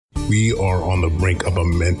We are on the brink of a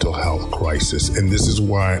mental health crisis, and this is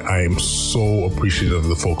why I am so appreciative of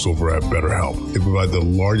the folks over at BetterHelp. They provide the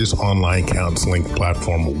largest online counseling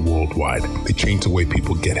platform worldwide. They change the way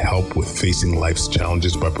people get help with facing life's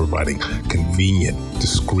challenges by providing convenient,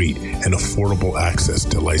 discreet, and affordable access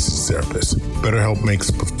to licensed therapists. BetterHelp makes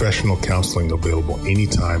professional counseling available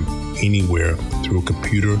anytime, anywhere, through a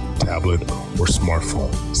computer, tablet, or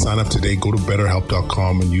smartphone. Sign up today. Go to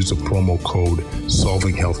BetterHelp.com and use the promo code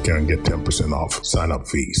SolvingHealthcare and get 10% off sign-up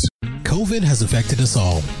fees. COVID has affected us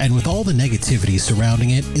all, and with all the negativity surrounding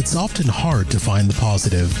it, it's often hard to find the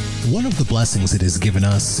positive. One of the blessings it has given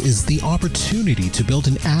us is the opportunity to build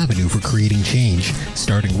an avenue for creating change,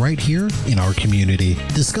 starting right here in our community.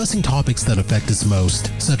 Discussing topics that affect us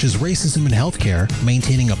most, such as racism in healthcare,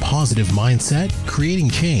 maintaining a positive mindset, creating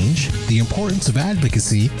change, the importance of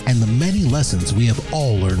advocacy, and the many lessons we have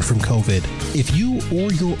all learned from COVID. If you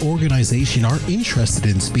or your organization are interested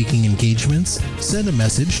in speaking engagements, send a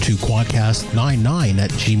message to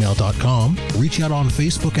quadcast99@gmail.com, reach out on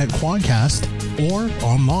Facebook at Quadcast, or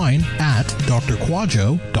online at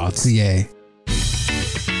drquadjo.ca.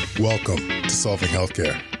 Welcome to Solving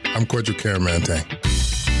Healthcare. I'm Kwadwo Karamanteng.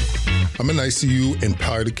 I'm an ICU and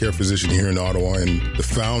palliative care physician here in Ottawa and the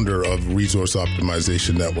founder of Resource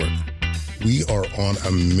Optimization Network. We are on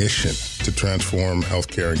a mission to transform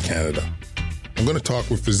healthcare in Canada. I'm going to talk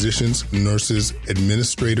with physicians, nurses,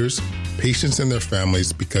 administrators, patients and their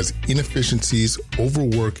families because inefficiencies,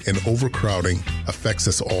 overwork, and overcrowding affects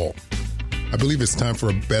us all. I believe it's time for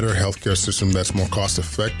a better healthcare system that's more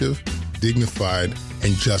cost-effective, dignified,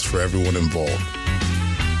 and just for everyone involved.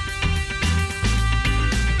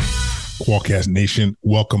 Quadcast Nation,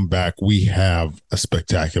 welcome back. We have a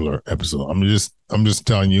spectacular episode. I'm just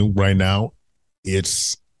telling you right now,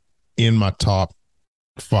 it's in my top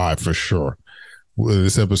 5 for sure.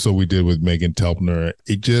 This episode we did with Meghan Telpner,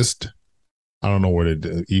 I don't know where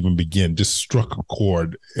to even begin, just struck a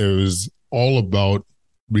chord. It was all about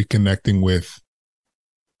reconnecting with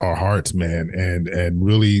our hearts, man, and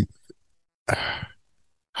really,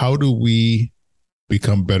 how do we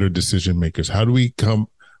become better decision makers? How do we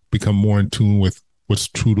become more in tune with what's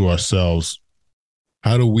true to ourselves?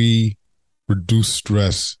 How do we reduce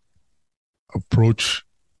stress, approach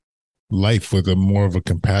life with a more of a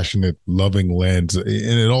compassionate, loving lens? And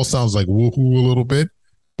it all sounds like woohoo a little bit,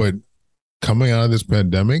 but coming out of this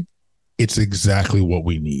pandemic, it's exactly what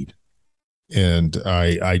we need. And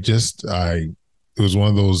it was one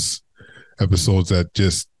of those episodes that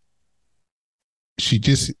she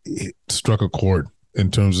just struck a chord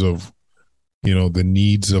in terms of, the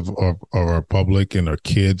needs of our public and our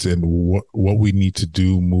kids and what we need to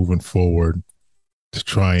do moving forward to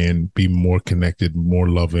try and be more connected, more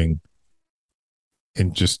loving,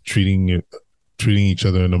 and just treating each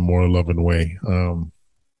other in a more loving way.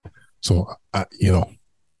 So I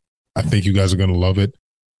think you guys are going to love it.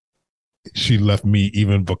 She left me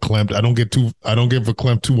even verklempt. I don't get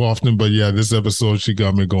verklempt too often, but yeah, this episode she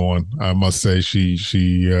got me going. I must say she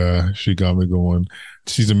got me going.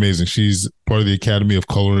 She's amazing. She's part of the Academy of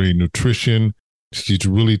Culinary Nutrition. She's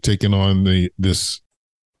really taken on this.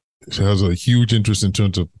 She has a huge interest in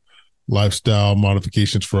terms of lifestyle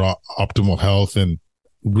modifications for optimal health, and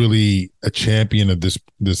really a champion of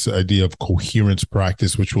this idea of coherence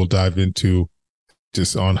practice, which we'll dive into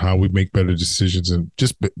just on how we make better decisions and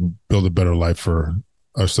just build a better life for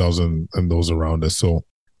ourselves and those around us. So,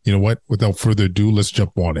 you know what? Without further ado, let's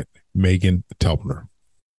jump on it. Meghan Telpner.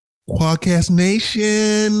 Quadcast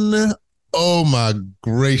Nation. Oh my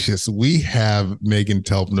gracious. We have Meghan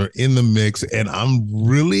Telpner in the mix, and I'm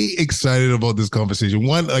really excited about this conversation.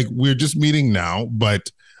 One, we're just meeting now, but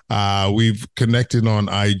we've connected on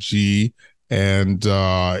IG, and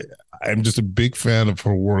I'm just a big fan of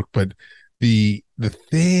her work. But the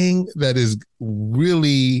thing that is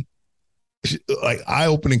really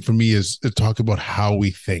eye-opening for me is to talk about how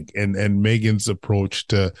we think and Meghan's approach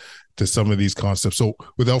to some of these concepts. So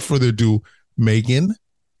without further ado, Meghan,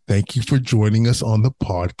 thank you for joining us on the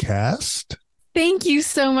podcast. Thank you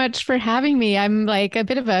so much for having me. I'm a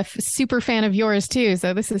bit of a super fan of yours too,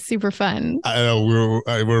 so this is super fun. I know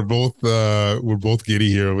we're both giddy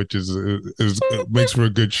here, which is it makes for a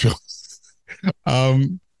good show.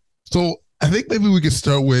 So I think maybe we could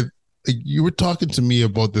start with, you were talking to me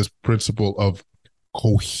about this principle of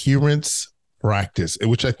coherence practice,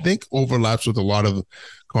 which I think overlaps with a lot of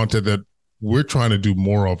content that we're trying to do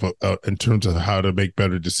more of in terms of how to make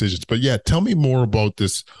better decisions. But yeah, tell me more about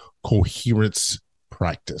this coherence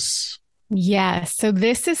practice. Yeah. So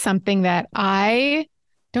this is something that I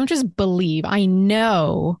don't just believe, I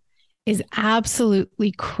know is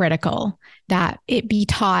absolutely critical that it be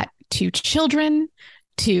taught to children,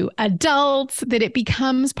 to adults, that it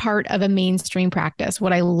becomes part of a mainstream practice.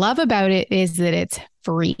 What I love about it is that it's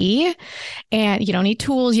free and you don't need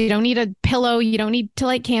tools. You don't need a pillow. You don't need to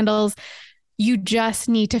light candles. You just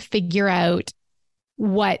need to figure out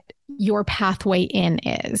what your pathway in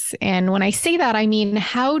is. And when I say that, I mean,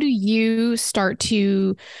 how do you start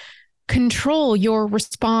to control your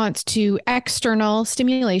response to external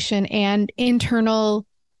stimulation and internal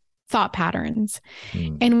thought patterns?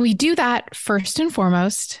 And we do that first and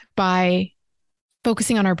foremost by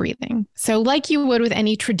focusing on our breathing. So like you would with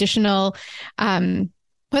any traditional,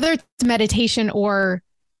 whether it's meditation or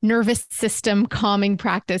nervous system calming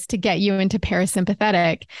practice to get you into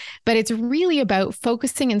parasympathetic, but it's really about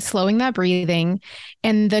focusing and slowing that breathing.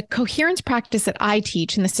 And the coherence practice that I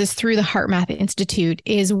teach, and this is through the HeartMath Institute,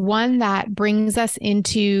 is one that brings us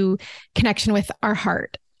into connection with our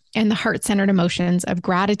heart and the heart-centered emotions of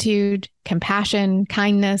gratitude, compassion,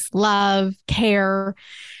 kindness, love, care.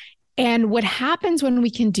 And what happens when we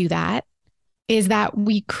can do that is that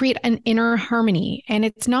we create an inner harmony. And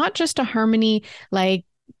it's not just a harmony like,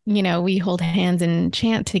 we hold hands and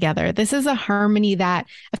chant together. This is a harmony that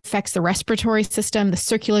affects the respiratory system, the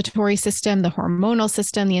circulatory system, the hormonal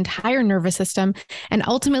system, the entire nervous system, and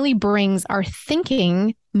ultimately brings our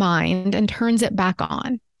thinking mind and turns it back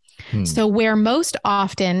on. So where most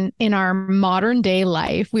often in our modern day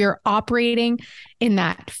life, we are operating in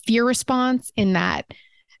that fear response, in that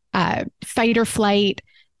fight or flight,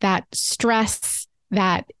 that stress,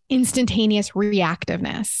 that instantaneous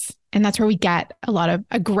reactiveness. And that's where we get a lot of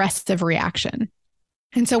aggressive reaction.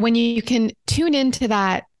 And so when you can tune into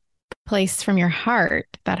that place from your heart,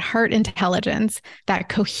 that heart intelligence, that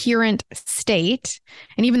coherent state,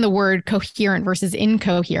 and even the word coherent versus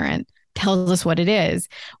incoherent tells us what it is,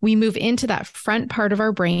 we move into that front part of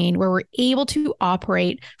our brain where we're able to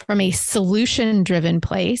operate from a solution-driven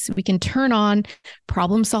place. We can turn on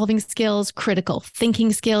problem-solving skills, critical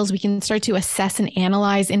thinking skills. We can start to assess and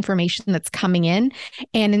analyze information that's coming in.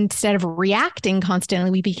 And instead of reacting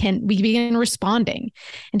constantly, we begin responding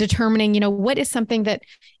and determining, what is something that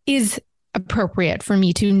is appropriate for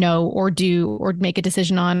me to know or do or make a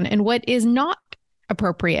decision on, and what is not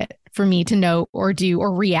appropriate for me to know or do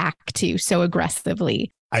or react to so aggressively.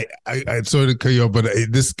 I sort of cut you off, but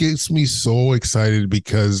this gets me so excited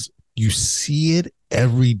because you see it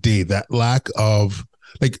every day, that lack of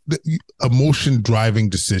emotion driving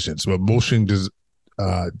decisions, emotion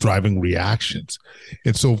driving reactions.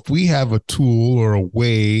 And so if we have a tool or a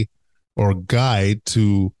way or a guide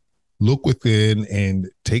to look within and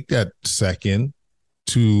take that second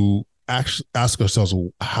to ask ourselves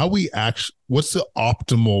what's the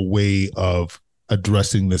optimal way of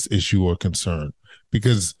addressing this issue or concern?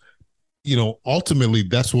 Because, ultimately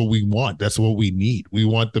that's what we want. That's what we need. We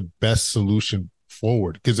want the best solution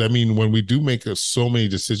forward. Because when we do make so many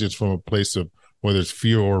decisions from a place of whether it's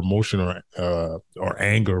fear or emotion or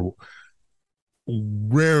anger,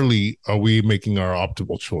 rarely are we making our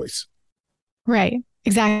optimal choice. Right.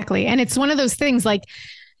 Exactly. And it's one of those things like,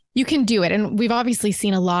 you can do it. And we've obviously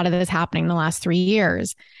seen a lot of this happening in the last 3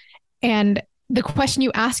 years. And the question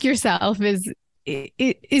you ask yourself is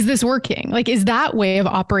this working? Is that way of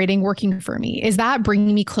operating working for me? Is that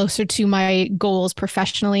bringing me closer to my goals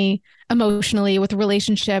professionally, emotionally, with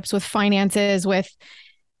relationships, with finances, with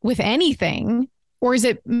anything? Or is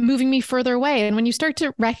it moving me further away? And when you start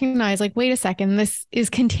to recognize, wait a second, this is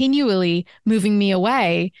continually moving me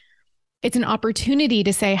away, it's an opportunity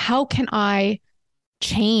to say, how can I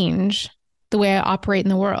change the way I operate in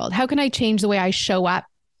the world? How can I change the way I show up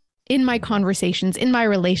in my conversations, in my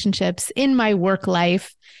relationships, in my work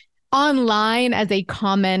life, online as a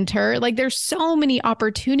commenter? There's so many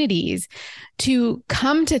opportunities to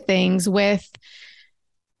come to things with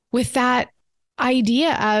that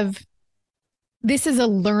idea of this is a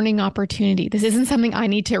learning opportunity. This isn't something I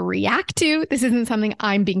need to react to. This isn't something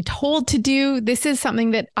I'm being told to do. This is something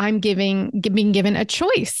that I'm being given a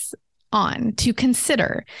choice on to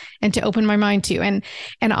consider and to open my mind to. And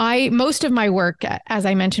most of my work, as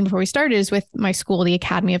I mentioned before we started, is with my school, the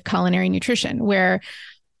Academy of Culinary Nutrition, where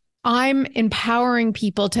I'm empowering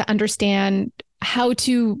people to understand how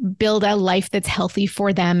to build a life that's healthy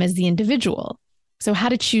for them as the individual. So how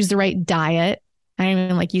to choose the right diet. I don't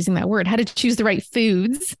even like using that word. How to choose the right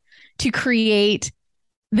foods to create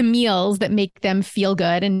the meals that make them feel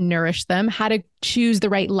good and nourish them, how to choose the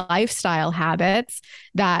right lifestyle habits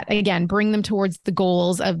that, again, bring them towards the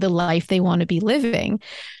goals of the life they want to be living.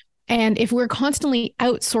 And if we're constantly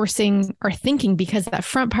outsourcing our thinking because that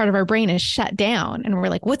front part of our brain is shut down and we're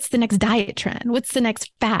like, what's the next diet trend? What's the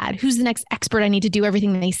next fad? Who's the next expert I need to do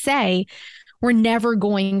everything they say? We're never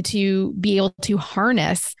going to be able to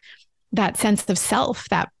harness that sense of self,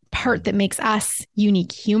 that part that makes us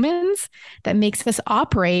unique humans, that makes us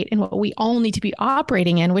operate in what we all need to be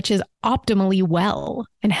operating in, which is optimally well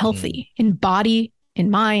and healthy in body,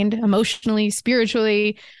 in mind, emotionally,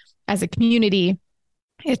 spiritually, as a community.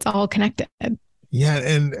 It's all connected. Yeah.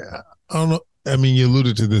 And I don't know. I mean, you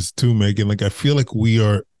alluded to this too, Megan. Like, I feel like we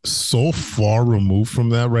are so far removed from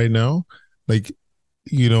that right now. Like,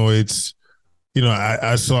 it's,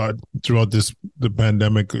 I saw it throughout the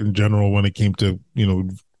pandemic in general when it came to,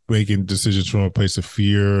 making decisions from a place of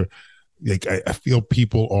fear. Like, I feel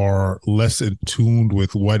people are less in tune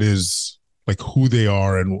with what is, like, who they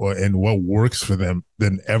are and what works for them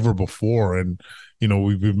than ever before. And,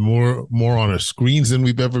 we've been more on our screens than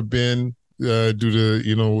we've ever been due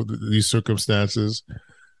to, these circumstances.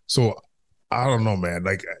 So I don't know, man.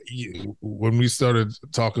 Like, when we started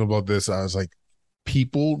talking about this, I was like,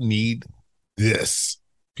 people need this.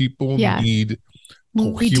 People need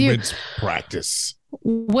coherent practice.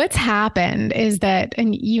 What's happened is that,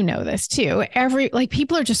 and you know this too,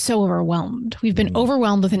 people are just so overwhelmed. We've been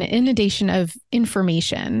overwhelmed with an inundation of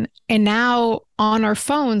information. And now on our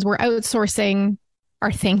phones, we're outsourcing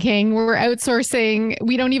our thinking. We're outsourcing.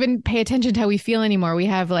 We don't even pay attention to how we feel anymore. We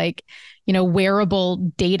have wearable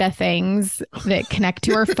data things that connect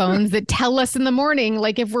to our phones that tell us in the morning,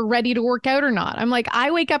 like, if we're ready to work out or not. I'm like, I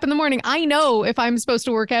wake up in the morning, I know if I'm supposed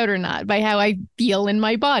to work out or not by how I feel in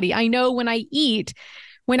my body. I know when I eat,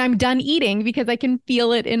 when I'm done eating, because I can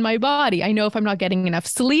feel it in my body. I know if I'm not getting enough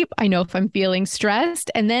sleep. I know if I'm feeling stressed.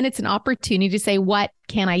 And then it's an opportunity to say, what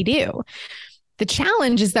can I do? The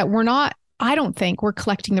challenge is that I don't think we're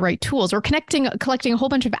collecting the right tools. We're collecting a whole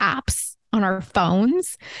bunch of apps on our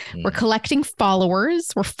phones. We're collecting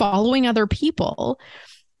followers. We're following other people.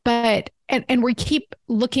 But we keep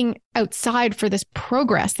looking outside for this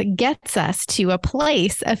progress that gets us to a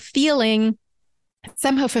place of feeling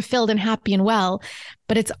somehow fulfilled and happy and well.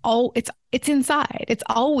 But it's inside. It's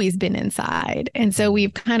always been inside. And so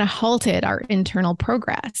we've kind of halted our internal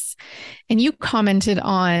progress. And you commented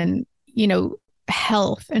on,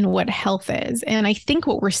 health and what health is. And I think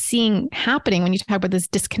what we're seeing happening when you talk about this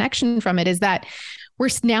disconnection from it is that we're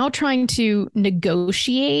now trying to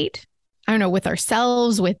negotiate, I don't know, with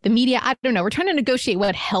ourselves, with the media. I don't know. We're trying to negotiate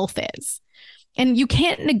what health is. And you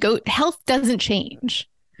can't health doesn't change.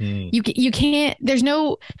 You can't, there's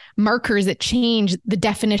no markers that change the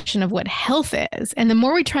definition of what health is. And the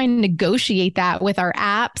more we try and negotiate that with our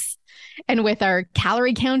apps and with our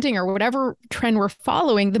calorie counting or whatever trend we're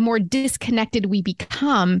following, the more disconnected we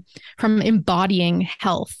become from embodying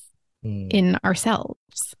health in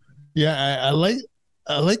ourselves. Yeah, I like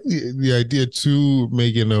the idea too,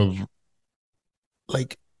 Megan, of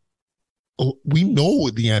like, we know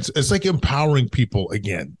the answer. It's like empowering people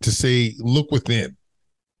again to say, look within.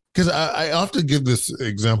 Because I often give this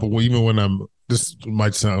example, even when this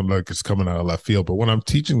might sound like it's coming out of left field, but when I'm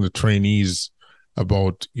teaching the trainees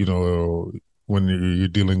about, when you're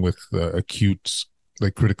dealing with acute,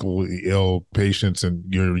 like, critically ill patients, and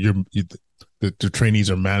the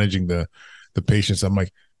trainees are managing the patients, I'm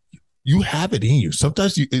like, you have it in you.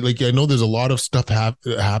 Sometimes I know there's a lot of stuff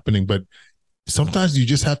happening, but sometimes you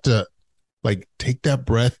just have to, like, take that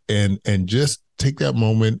breath and just take that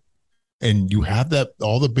moment, and you have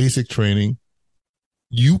all the basic training.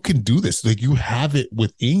 You can do this. Like, you have it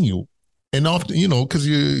within you. And often, because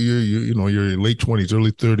you're late 20s,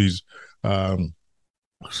 early 30s,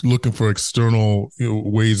 looking for external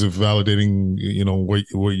ways of validating,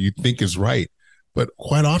 what you think is right. But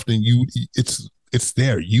quite often, it's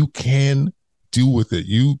there. You can do with it.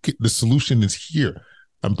 The solution is here.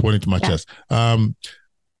 I'm pointing to my chest. And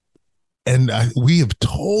we have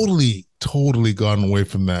totally gotten away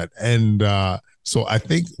from that. And so I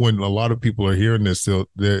think when a lot of people are hearing this,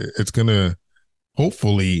 it's going to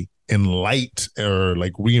hopefully enlight or,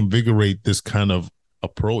 like, reinvigorate this kind of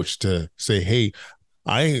approach to say, hey,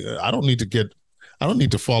 I don't need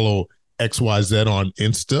to follow XYZ on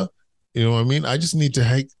Insta. You know what I mean? I just need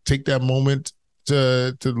to take that moment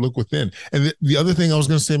to look within. And the other thing I was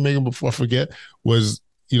going to say, Megan, before I forget, was,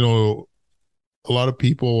 a lot of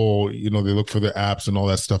people, they look for the apps and all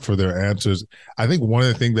that stuff for their answers. I think one of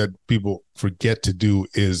the things that people forget to do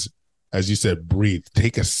is, as you said, breathe,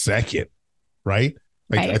 take a second, right?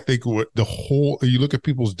 Like, right. I think you look at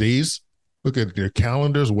people's days, look at their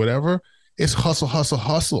calendars, whatever, it's hustle, hustle,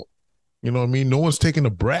 hustle. You know what I mean? No one's taking a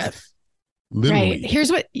breath. Literally.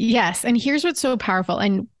 Right. And here's what's so powerful.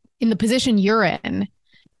 And in the position you're in,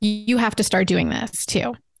 you have to start doing this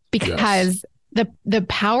too, because the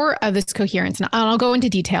power of this coherence, and I'll go into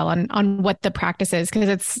detail on what the practice is, because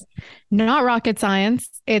it's not rocket science.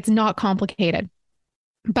 It's not complicated.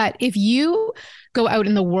 But if you go out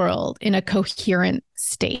in the world in a coherent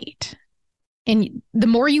state, and the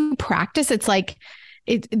more you practice, it's like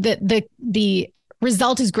the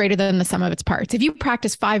result is greater than the sum of its parts. If you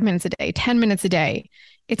practice 5 minutes a day, 10 minutes a day,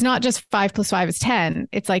 it's not just 5 + 5 is 10.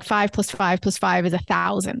 It's like 5 + 5 + 5 is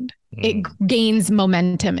 1,000. It gains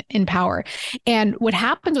momentum in power. And what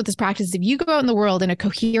happens with this practice is if you go out in the world in a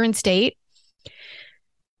coherent state,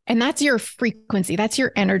 and that's your frequency, that's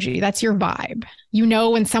your energy, that's your vibe. You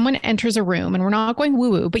know, when someone enters a room, and we're not going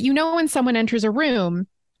woo-woo, but you know, when someone enters a room,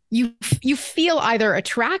 you feel either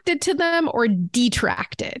attracted to them or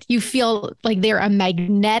detracted. You feel like they're a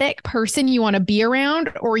magnetic person you want to be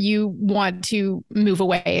around, or you want to move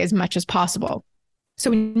away as much as possible. So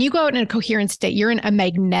when you go out in a coherent state, you're in a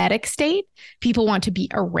magnetic state. People want to be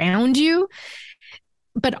around you,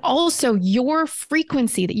 but also your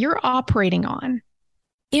frequency that you're operating on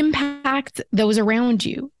impacts those around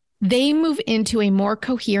you. They move into a more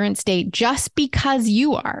coherent state just because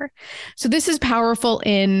you are. So this is powerful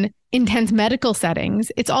in intense medical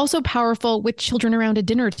settings. It's also powerful with children around a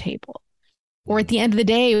dinner table, or at the end of the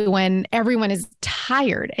day when everyone is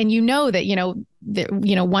tired and you know that,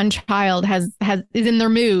 one child is in their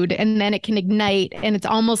mood, and then it can ignite, and it's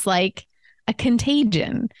almost like a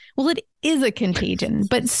contagion. Well, it is a contagion,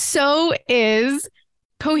 but so is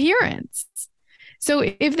coherence. So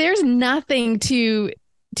if there's nothing to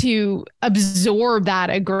absorb that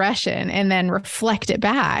aggression and then reflect it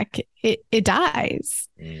back, it dies.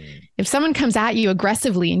 If someone comes at you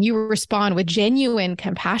aggressively and you respond with genuine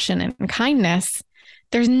compassion and kindness,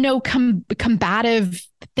 there's no combative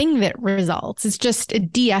thing that results. It's just,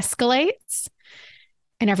 it de-escalates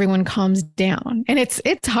and everyone calms down. And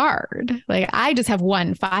it's hard. Like, I just have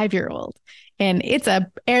one 5-year-old. And it's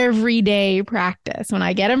a everyday practice. When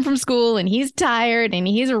I get him from school and he's tired and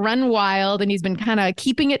he's run wild and he's been kind of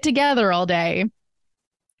keeping it together all day.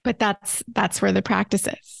 But that's where the practice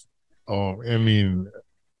is. Oh, I mean,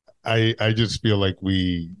 I just feel like what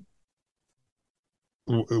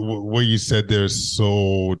you said there is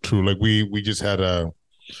so true. Like we just had a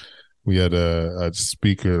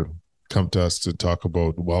speaker come to us to talk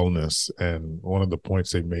about wellness, and one of the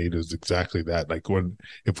points they made is exactly that. Like,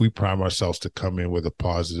 if we prime ourselves to come in with a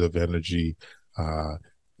positive energy,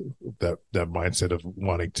 that mindset of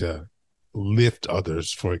wanting to lift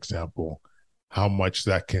others, for example, how much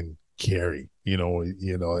that can carry,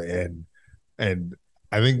 and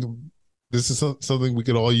I think this is something we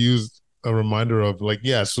could all use a reminder of. Like,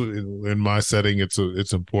 yes, in my setting it's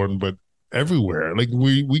important, but everywhere, like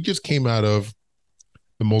we just came out of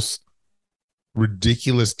the most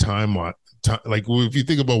ridiculous time. Like, if you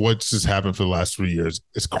think about what's just happened for the last 3 years,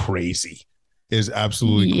 it's crazy. It's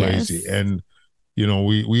absolutely crazy. And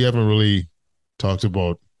we haven't really talked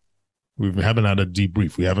about, we haven't had a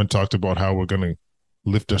debrief. We haven't talked about how we're going to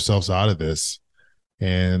lift ourselves out of this,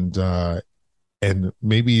 and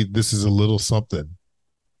maybe this is a little something,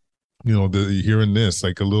 hearing this,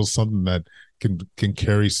 like a little something that can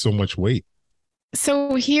carry so much weight.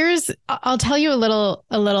 So I'll tell you a little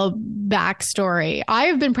backstory.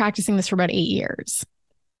 I've been practicing this for about 8 years.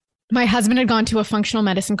 My husband had gone to a functional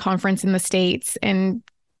medicine conference in the States and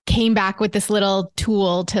came back with this little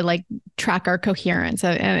tool to like track our coherence.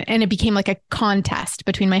 And it became like a contest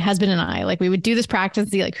between my husband and I. Like, we would do this practice,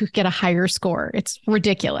 see like who could get a higher score. It's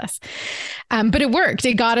ridiculous. But it worked.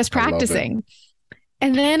 It got us practicing.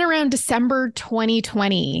 And then around December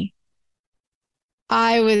 2020,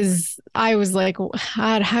 I was like,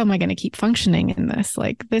 how am I going to keep functioning in this?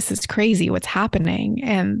 Like, this is crazy what's happening,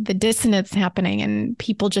 and the dissonance happening, and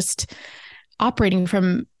people just operating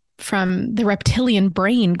from the reptilian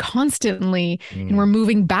brain constantly. And we're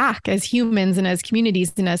moving back as humans and as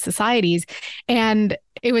communities and as societies. And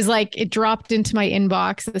it was like, it dropped into my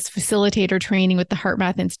inbox, this facilitator training with the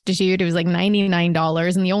HeartMath Institute. It was like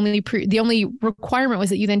 $99. And the only requirement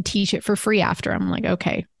was that you then teach it for free after. I'm like,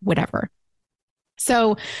 okay, whatever.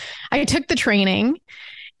 So I took the training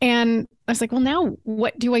and I was like, well, now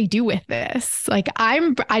what do I do with this? Like,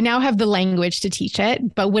 I now have the language to teach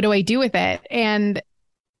it, but what do I do with it? And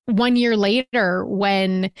 1 year later,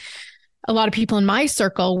 when a lot of people in my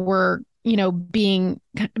circle were, being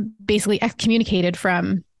basically excommunicated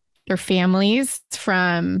from their families,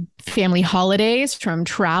 from family holidays, from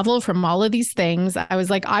travel, from all of these things, I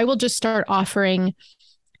was like, I will just start offering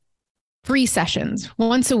free sessions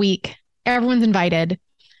once a week. Everyone's invited,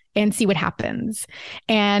 and see what happens.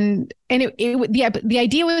 And the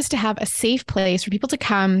idea was to have a safe place for people to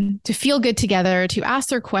come, to feel good together, to ask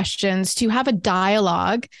their questions, to have a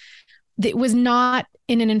dialogue that was not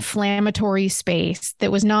in an inflammatory space.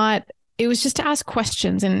 It was just to ask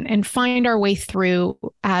questions and find our way through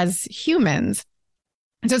as humans.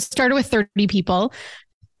 And so it started with 30 people.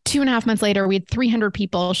 2.5 months later, we had 300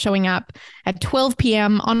 people showing up at 12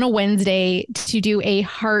 p.m. on a Wednesday to do a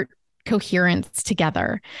heart coherence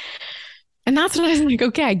together. And that's when I was like,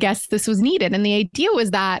 okay, I guess this was needed. And the idea was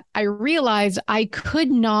that I realized I could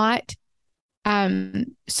not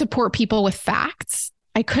support people with facts.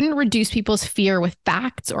 I couldn't reduce people's fear with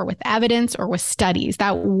facts or with evidence or with studies.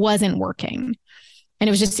 That wasn't working. And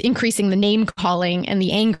it was just increasing the name calling and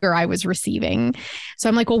the anger I was receiving. So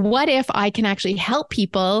I'm like, well, what if I can actually help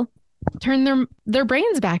people turn their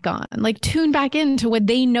brains back on, like tune back into what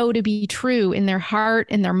they know to be true in their heart,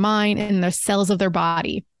 in their mind, in the cells of their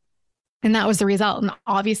body. And that was the result. And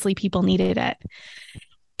obviously people needed it.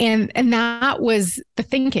 And that was the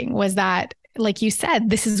thinking, was that, like you said,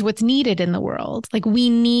 this is what's needed in the world. Like we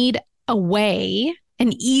need a way,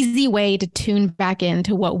 an easy way to tune back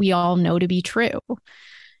into what we all know to be true.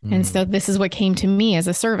 And so this is what came to me as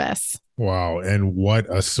a service. Wow. And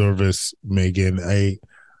what a service, Megan. I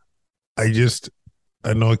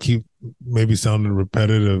know I keep maybe sounding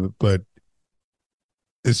repetitive, but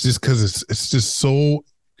it's just because it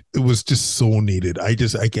was just so needed. I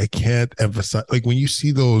can't emphasize, like when you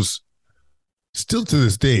see those, still to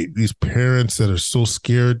this day, these parents that are so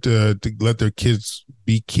scared to let their kids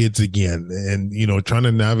be kids again, and trying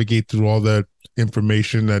to navigate through all that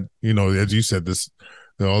information that, as you said, this,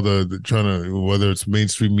 all the trying to, whether it's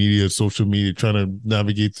mainstream media, social media, trying to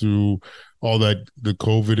navigate through all that, the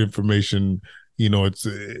COVID information, it's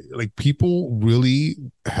like people really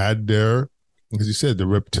had their, as you said, the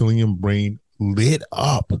reptilian brain lit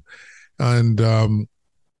up. And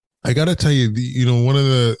I got to tell you, one of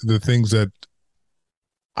the things that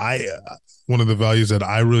one of the values that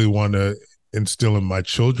I really want to instill in my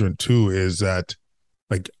children too is that,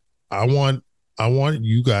 like, I want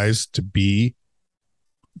you guys to be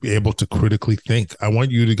able to critically think. I want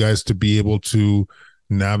you guys to be able to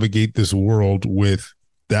navigate this world with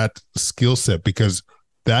that skill set, because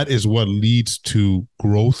that is what leads to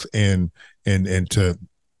growth and to,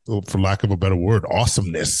 for lack of a better word,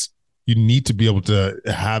 awesomeness. You need to be able to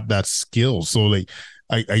have that skill. So like,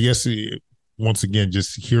 I guess once again,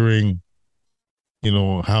 just hearing,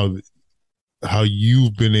 how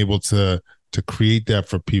you've been able to create that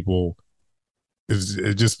for people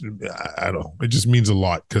it just means a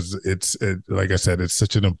lot, because like I said, it's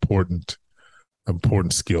such an important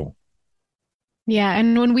skill. Yeah.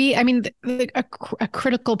 And a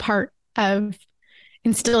critical part of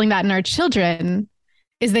instilling that in our children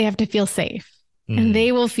is they have to feel safe. And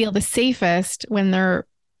they will feel the safest when their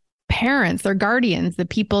parents, their guardians, the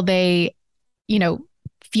people they,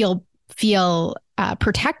 feel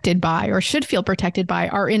protected by or should feel protected by,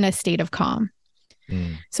 are in a state of calm.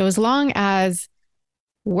 So as long as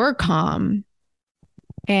we're calm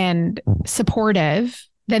and supportive,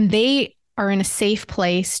 then they are in a safe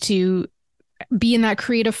place to be in that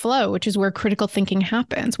creative flow, which is where critical thinking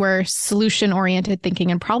happens, where solution-oriented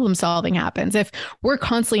thinking and problem solving happens. If we're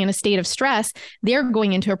constantly in a state of stress, they're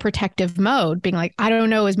going into a protective mode, being like, I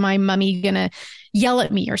don't know, is my mommy going to yell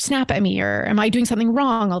at me or snap at me, or am I doing something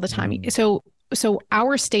wrong all the time? So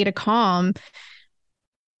our state of calm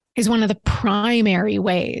is one of the primary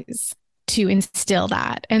ways to instill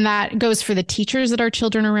that. And that goes for the teachers that our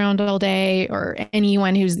children are around all day, or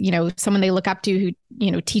anyone who's, someone they look up to who,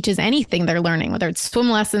 teaches anything they're learning, whether it's swim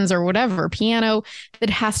lessons or whatever, piano. That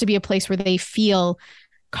has to be a place where they feel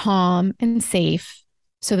calm and safe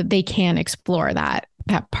so that they can explore that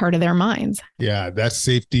part of their minds. Yeah, that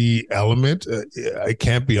safety element, it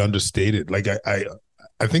can't be understated. Like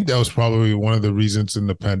I think that was probably one of the reasons in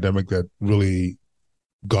the pandemic that really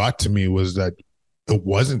got to me, was that it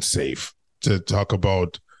wasn't safe to talk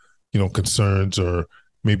about, concerns or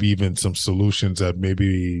maybe even some solutions that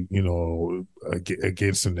maybe,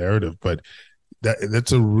 against the narrative. But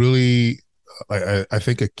that's a really, I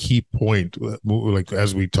think a key point, like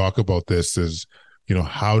as we talk about this, is,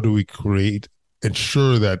 how do we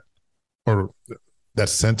ensure that, or that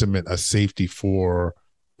sentiment of safety for,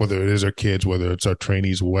 whether it is our kids, whether it's our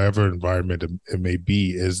trainees, whatever environment it may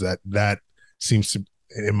be, is that seems to,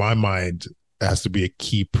 in my mind, has to be a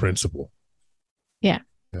key principle. Yeah.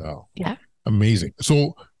 Yeah. Amazing.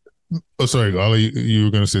 So, sorry, Ollie, you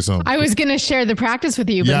were going to say something. I was going to share the practice with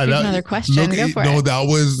you, but if there's another question, go for it. No, that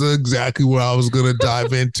was exactly what I was going to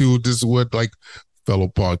dive into. This is what, like, fellow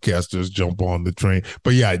podcasters jump on the train.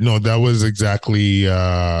 But yeah, no, that was exactly what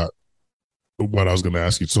I was going to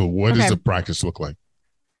ask you. So what does the practice look like?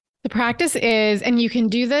 The practice is, and you can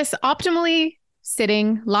do this optimally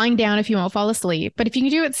sitting, lying down if you won't fall asleep, but if you can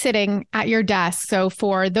do it sitting at your desk. So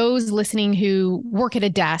for those listening who work at a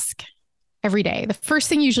desk every day, the first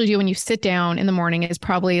thing you usually do when you sit down in the morning is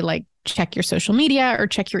probably like check your social media or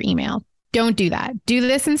check your email. Don't do that. Do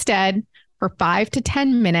this instead for 5 to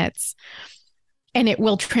 10 minutes, and it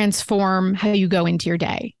will transform how you go into your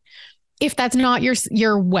day. If that's not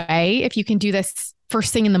your way, if you can do this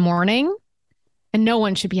first thing in the morning, and no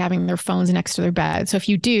one should be having their phones next to their bed. So if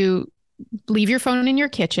you do, leave your phone in your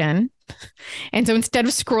kitchen. And so instead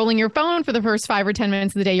of scrolling your phone for the first 5 or 10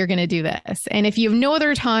 minutes of the day, you're going to do this. And if you have no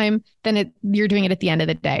other time, then you're doing it at the end of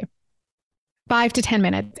the day. 5 to 10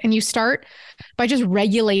 minutes. And you start by just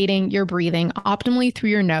regulating your breathing optimally through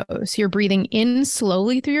your nose. So you're breathing in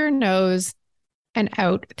slowly through your nose and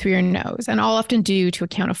out through your nose. And I'll often do to a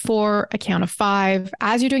count of 4, a count of 5.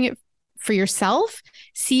 As you're doing it for yourself,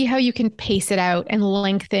 see how you can pace it out and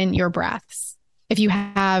lengthen your breaths. If you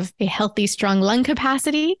have a healthy, strong lung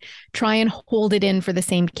capacity, try and hold it in for the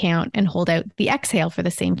same count and hold out the exhale for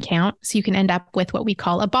the same count. So you can end up with what we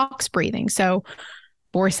call a box breathing. So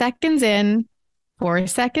 4 seconds in, 4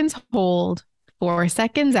 seconds hold, 4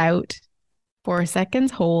 seconds out, 4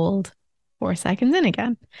 seconds hold, 4 seconds in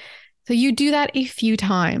again. So you do that a few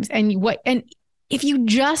times. And if you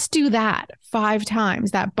just do that 5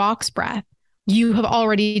 times, that box breath, you have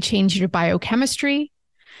already changed your biochemistry.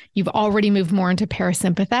 You've already moved more into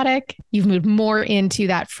parasympathetic. You've moved more into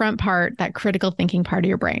that front part, that critical thinking part of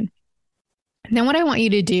your brain. And then what I want you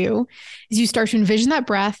to do is you start to envision that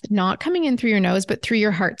breath not coming in through your nose, but through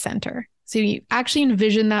your heart center. So you actually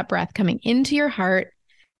envision that breath coming into your heart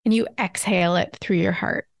and you exhale it through your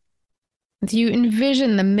heart. And so you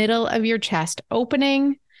envision the middle of your chest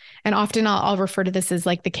opening. And often I'll refer to this as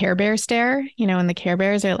like the Care Bear stare, and the Care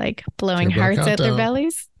Bears are like blowing hearts out their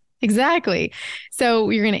bellies. Exactly.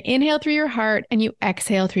 So you're going to inhale through your heart and you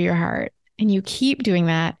exhale through your heart. And you keep doing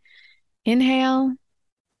that. Inhale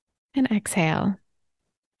and exhale.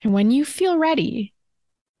 And when you feel ready,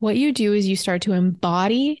 what you do is you start to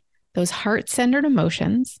embody those heart-centered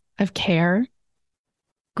emotions of care,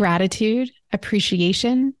 gratitude,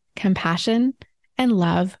 appreciation, compassion, and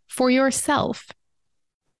love for yourself.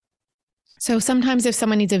 So sometimes if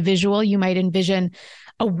someone needs a visual, you might envision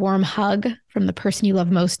a warm hug from the person you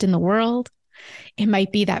love most in the world. It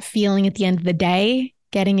might be that feeling at the end of the day,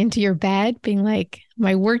 getting into your bed, being like,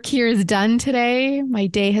 my work here is done today. My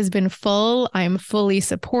day has been full. I am fully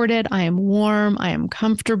supported. I am warm. I am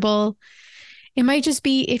comfortable. It might just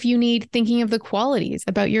be if you need thinking of the qualities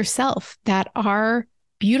about yourself that are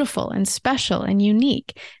beautiful and special and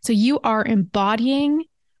unique. So you are embodying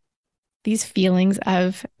these feelings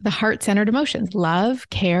of the heart-centered emotions: love,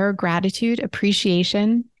 care, gratitude,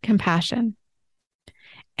 appreciation, compassion.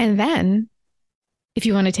 And then if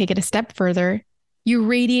you want to take it a step further, you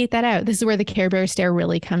radiate that out. This is where the Care Bear stare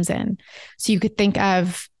really comes in. So you could think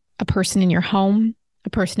of a person in your home,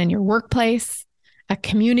 a person in your workplace, a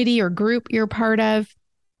community or group you're part of.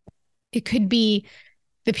 It could be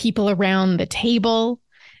the people around the table.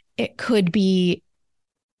 It could be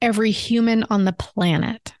every human on the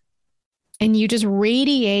planet. And you just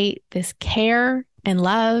radiate this care and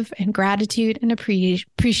love and gratitude and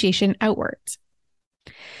appreciation outwards.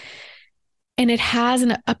 And it has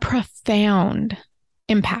a profound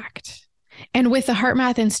impact. And with the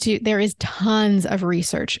HeartMath Institute, there is tons of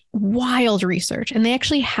research, wild research. And they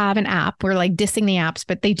actually have an app. We're like dissing the apps,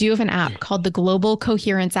 but they do have an app called the Global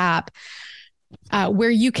Coherence app, where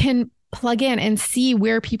you can plug in and see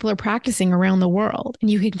where people are practicing around the world. And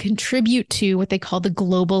you can contribute to what they call the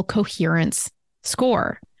Global Coherence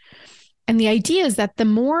score. And the idea is that the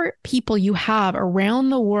more people you have around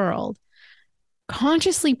the world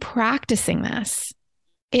consciously practicing this,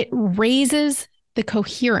 it raises the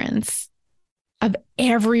coherence of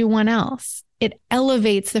everyone else. It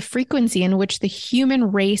elevates the frequency in which the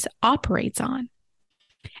human race operates on.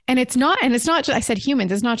 And it's not just, I said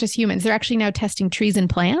humans, it's not just humans. They're actually now testing trees and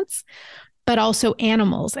plants, but also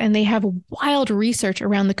animals. And they have wild research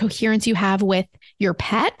around the coherence you have with your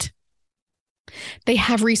pet. They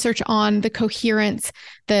have research on the coherence,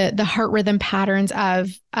 the heart rhythm patterns of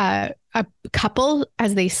a couple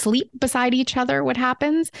as they sleep beside each other, what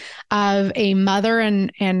happens, of a mother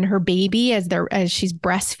and her baby as she's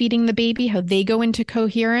breastfeeding the baby, how they go into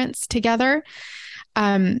coherence together.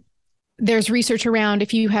 There's research around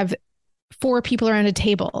if you have 4 people around a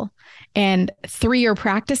table and 3 are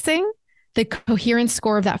practicing, the coherence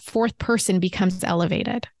score of that 4th person becomes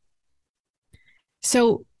elevated.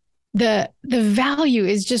 So the value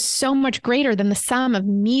is just so much greater than the sum of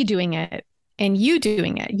me doing it and you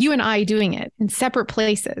doing it, you and I doing it in separate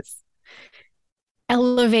places,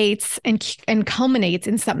 elevates and culminates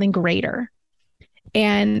in something greater.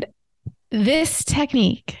 And this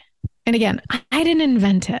technique, and again, I didn't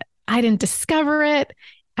invent it. I didn't discover it.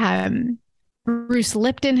 Bruce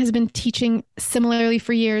Lipton has been teaching similarly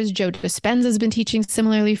for years. Joe Dispenza has been teaching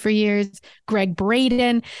similarly for years. Greg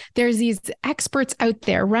Braden. There's these experts out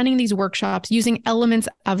there running these workshops using elements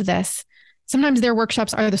of this. Sometimes their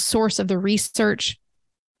workshops are the source of the research.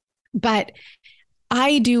 But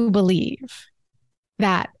I do believe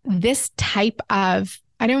that this type of,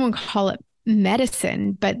 I don't want to call it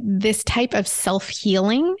medicine, but this type of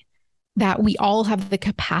self-healing that we all have the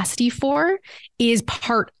capacity for is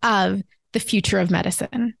part of the future of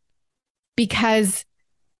medicine, because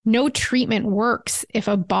no treatment works if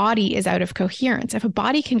a body is out of coherence. If a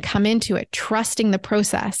body can come into it trusting the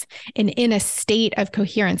process and in a state of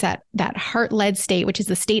coherence, that heart-led state, which is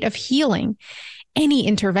the state of healing, any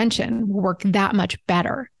intervention will work that much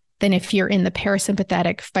better than if you're in the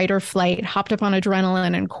parasympathetic fight or flight, hopped up on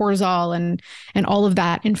adrenaline and cortisol and all of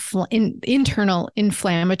that internal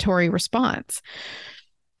inflammatory response.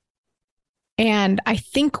 And I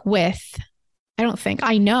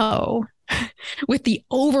know with the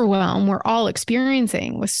overwhelm we're all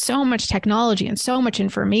experiencing with so much technology and so much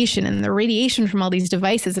information and the radiation from all these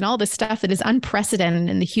devices and all this stuff that is unprecedented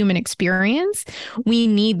in the human experience, we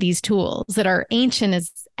need these tools that are ancient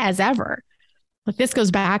as ever. Like, this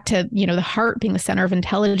goes back to, the heart being the center of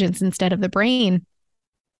intelligence instead of the brain.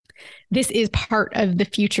 This is part of the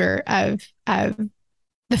future of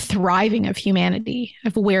the thriving of humanity,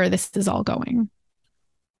 of where this is all going.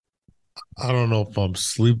 I don't know if I'm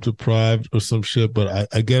sleep deprived or some shit, but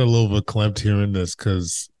I get a little bit clamped hearing this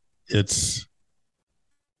because it's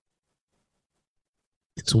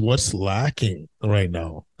what's lacking right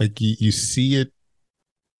now. Like, you see it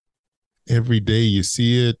every day. You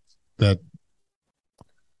see it, that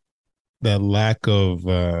lack of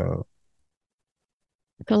the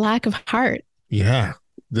lack of heart. Yeah,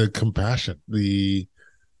 the compassion, the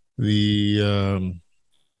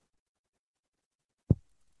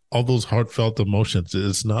all those heartfelt emotions.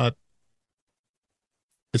 It's not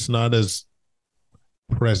as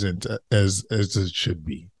present as it should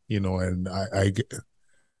be, and I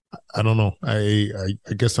don't know. I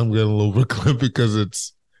guess I'm getting a little bit clipped because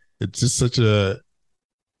it's just such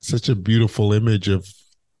a beautiful image of,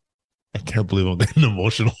 I can't believe I'm getting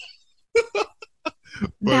emotional.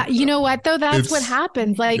 That, you know what though? That's what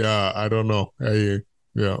happens. Like, yeah, I don't know.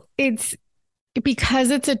 Yeah. It's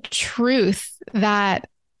because it's a truth that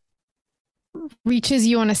reaches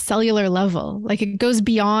you on a cellular level. Like, it goes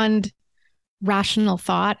beyond rational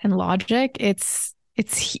thought and logic. It's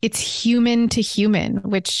human to human,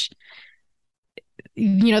 which,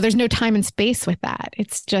 there's no time and space with that.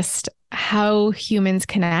 It's just how humans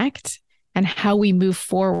connect and how we move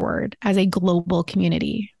forward as a global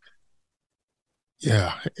community.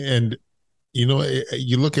 Yeah. And, you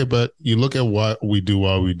look at what we do,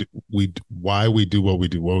 why we do what we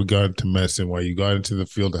do, why we got into medicine, why you got into the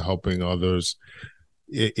field of helping others.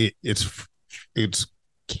 It's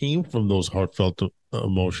came from those heartfelt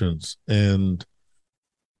emotions. And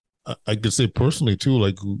I could say personally too,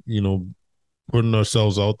 like, putting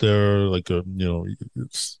ourselves out there, like,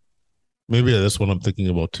 it's, maybe that's what I'm thinking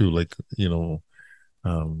about too. Like, doing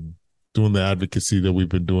the advocacy that we've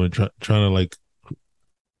been doing, trying to like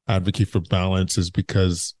advocate for balance, is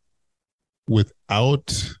because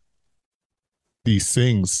without these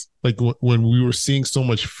things, like when we were seeing so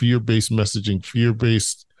much fear-based messaging,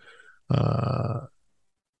 fear-based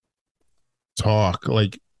talk,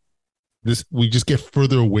 like this, we just get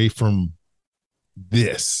further away from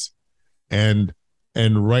this. And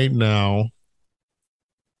right now,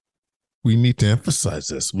 we need to emphasize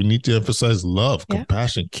this. We need to emphasize love,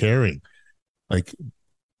 compassion, caring. Like,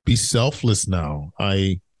 be selfless now.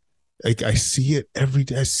 I see it every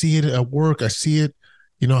day. I see it at work. I see it,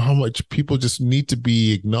 how much people just need to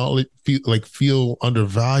be acknowledged, feel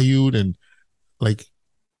undervalued, and like,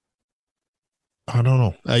 I don't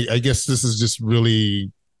know. I guess this is just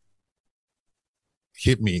really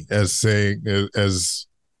hit me as saying, as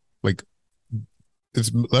like,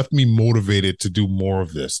 it's left me motivated to do more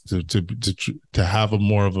of this, to have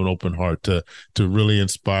more of an open heart, to really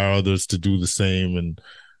inspire others to do the same. And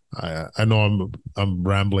I know I'm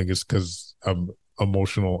rambling, it's because I'm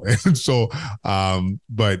emotional, and so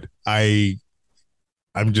but I'm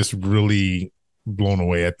just really blown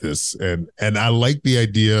away at this, and I like the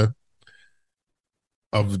idea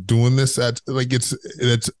of doing this at, like,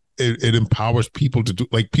 it empowers people to do,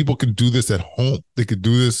 like, people can do this at home. They could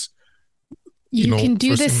do this. You can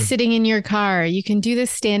do this sitting in your car. You can do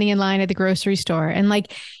this standing in line at the grocery store. And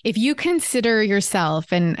like, if you consider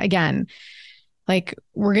yourself, and again, like,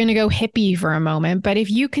 we're going to go hippie for a moment, but if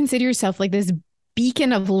you consider yourself like this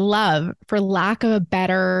beacon of love, for lack of a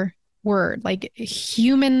better word, like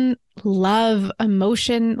human love,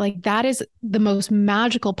 emotion, like that is the most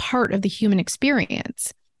magical part of the human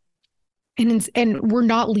experience. And we're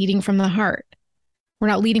not leading from the heart. We're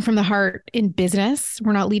not leading from the heart in business.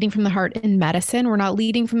 We're not leading from the heart in medicine. We're not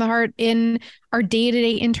leading from the heart in our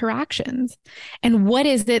day-to-day interactions. And what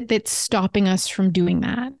is it that's stopping us from doing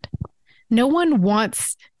that? No one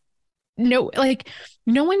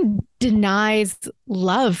denies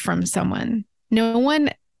love from someone. No one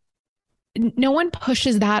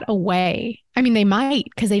pushes that away. I mean, they might,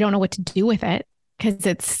 because they don't know what to do with it, because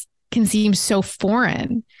it can seem so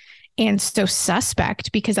foreign and so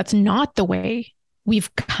suspect, because that's not the way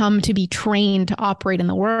we've come to be trained to operate in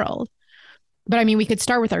the world. But I mean, we could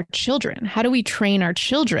start with our children. How do we train our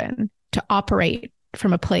children to operate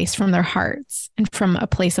from a place, from their hearts and from a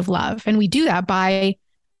place of love? And we do that by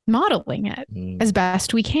modeling it as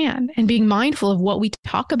best we can, and being mindful of what we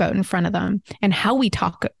talk about in front of them, and how we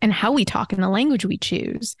talk in the language we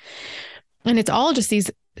choose. And it's all just these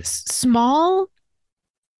small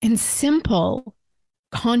and simple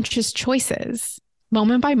conscious choices,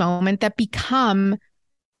 moment by moment, that become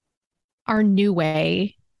our new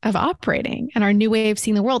way of operating and our new way of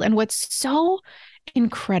seeing the world. And what's so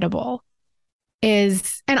incredible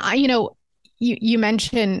is, and you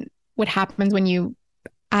mentioned what happens when you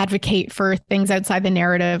advocate for things outside the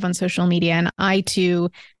narrative on social media. And I too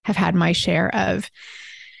have had my share of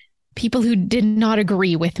people who did not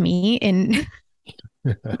agree with me in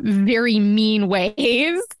very mean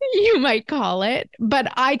ways, you might call it.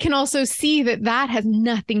 But I can also see that that has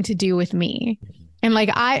nothing to do with me. And like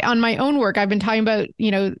on my own work, I've been talking about,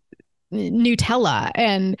 Nutella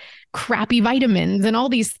and crappy vitamins and all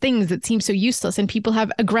these things that seem so useless. And people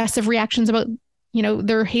have aggressive reactions about,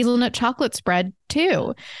 their hazelnut chocolate spread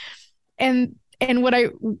too. And what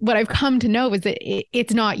I've come to know is that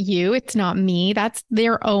it's not you, it's not me. That's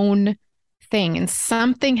their own thing. And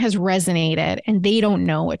something has resonated and they don't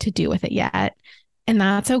know what to do with it yet. And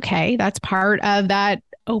that's okay. That's part of that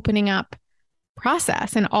opening up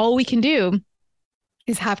process. And all we can do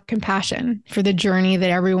is have compassion for the journey that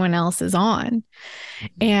everyone else is on.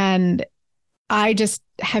 And I just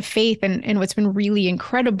have faith. And what's been really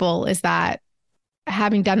incredible is that,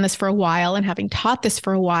 having done this for a while and having taught this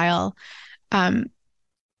for a while,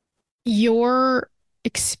 your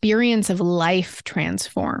experience of life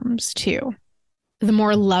transforms too. The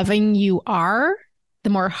more loving you are,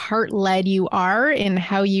 the more heart-led you are in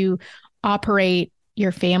how you operate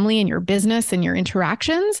your family and your business and your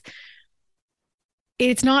interactions.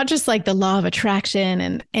 It's not just like the law of attraction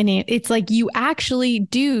and it's like you actually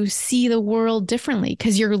do see the world differently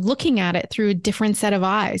because you're looking at it through a different set of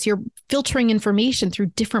eyes. You're filtering information through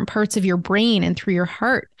different parts of your brain and through your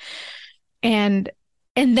heart. And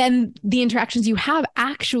then the interactions you have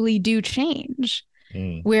actually do change,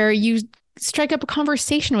 where you strike up a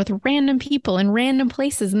conversation with random people in random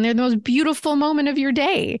places, and they're the most beautiful moment of your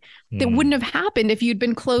day that wouldn't have happened if you'd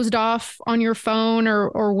been closed off on your phone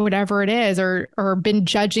or whatever it is, or been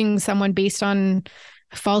judging someone based on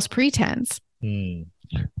false pretense.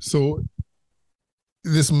 So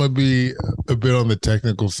this might be a bit on the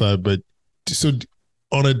technical side, but so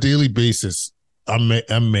on a daily basis, I'm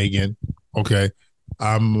Meghan. Okay.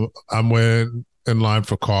 I'm in line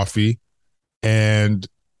for coffee, and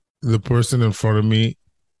the person in front of me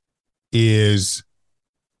is,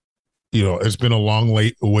 it's been a long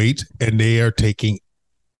wait, and they are taking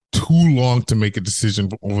too long to make a decision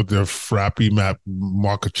over their frappy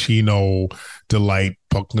macchiato delight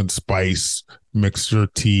pumpkin spice mixture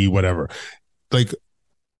tea, whatever.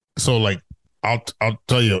 I'll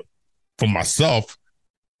tell you, for myself,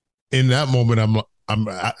 in that moment, I'm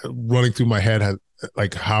running through my head,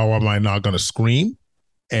 how am I not going to scream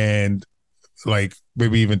and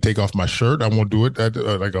maybe even take off my shirt? I won't do it. I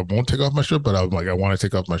won't take off my shirt, but I want to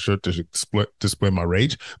take off my shirt to display my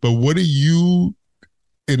rage. But what are you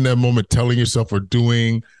in that moment telling yourself or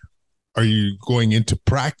doing? Are you going into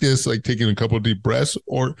practice, taking a couple of deep breaths,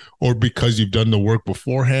 or because you've done the work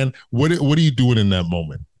beforehand? What are you doing in that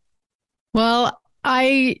moment? Well,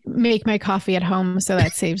 I make my coffee at home, so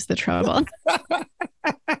that saves the trouble.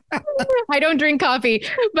 I don't drink coffee,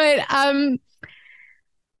 but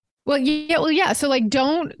Well, yeah. So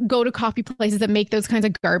don't go to coffee places that make those kinds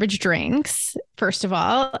of garbage drinks, first of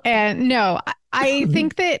all. And no, I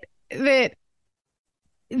think that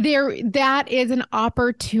is an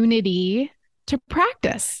opportunity to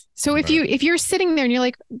practice. So if you're sitting there and you're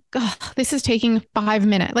like, oh, this is taking 5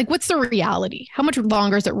 minutes, what's the reality? How much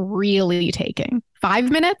longer is it really taking?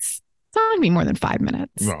 5 minutes? It's not gonna be more than 5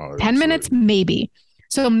 minutes. No, 10 minutes, maybe.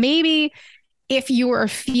 So maybe if you are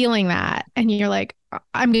feeling that and you're like,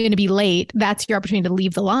 I'm going to be late, that's your opportunity to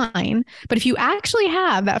leave the line. But if you actually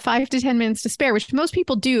have that 5 to 10 minutes to spare, which most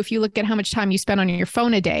people do, if you look at how much time you spend on your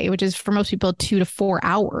phone a day, which is for most people 2 to 4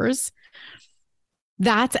 hours,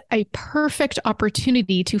 that's a perfect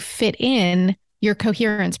opportunity to fit in your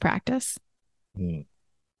coherence practice. You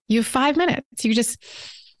have 5 minutes.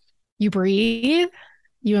 You breathe,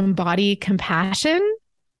 you embody compassion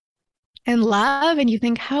and love. And you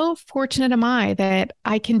think, how fortunate am I that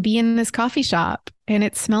I can be in this coffee shop and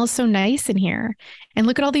it smells so nice in here. And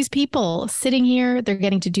look at all these people sitting here. They're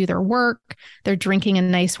getting to do their work. They're drinking a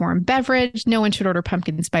nice warm beverage. No one should order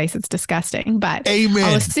pumpkin spice. It's disgusting, but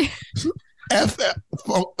amen. F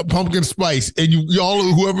pumpkin spice, and y'all,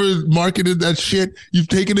 whoever marketed that shit, you've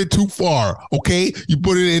taken it too far. Okay, you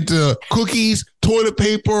put it into cookies, toilet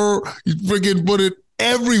paper, you freaking put it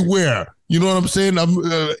everywhere. You know what I'm saying? I'm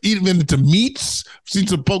even into meats. I've seen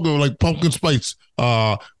some pumpkin spice,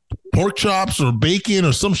 pork chops or bacon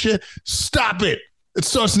or some shit. Stop it! It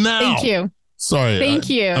starts now. Thank you. Sorry. Thank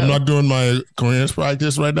you. I'm not doing my coherence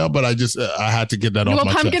practice right now, but I had to get that off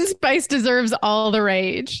my chest. Pumpkin spice deserves all the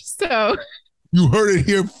rage. So you heard it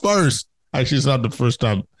here first. Actually, it's not the first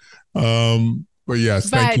time. But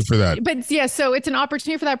yes, thank you for that. But yeah, so it's an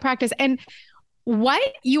opportunity for that practice. And what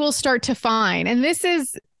you will start to find, and this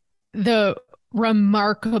is the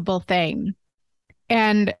remarkable thing,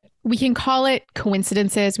 and we can call it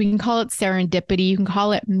coincidences, we can call it serendipity, you can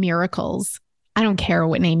call it miracles. I don't care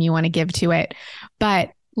what name you want to give to it,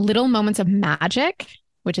 but little moments of magic,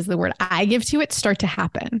 which is the word I give to it, start to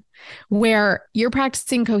happen where you're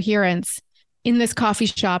practicing coherence in this coffee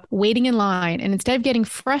shop, waiting in line. And instead of getting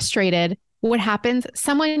frustrated, what happens?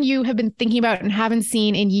 Someone you have been thinking about and haven't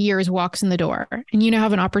seen in years walks in the door, and you now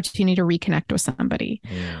have an opportunity to reconnect with somebody.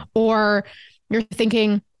 Yeah. Or you're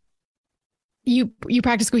thinking, you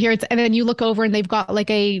practice coherence, and then you look over and they've got like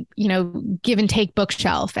a, give and take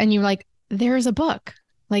bookshelf, and you're like, there's a book.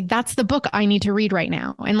 Like, that's the book I need to read right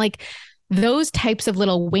now. And like those types of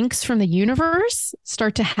little winks from the universe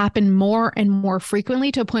start to happen more and more frequently,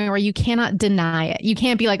 to a point where you cannot deny it. You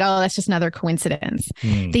can't be like, oh, that's just another coincidence.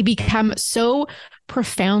 They become so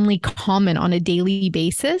profoundly common on a daily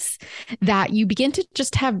basis that you begin to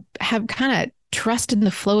just have kind of trust in the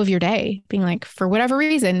flow of your day, being like, for whatever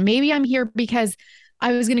reason, maybe I'm here because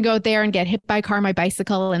I was going to go out there and get hit by a car on my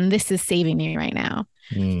bicycle, and this is saving me right now.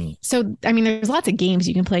 So, I mean, there's lots of games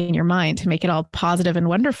you can play in your mind to make it all positive and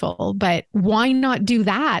wonderful, but why not do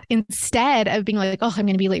that instead of being like, oh, I'm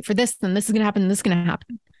going to be late for this, and this is going to happen, and this is going to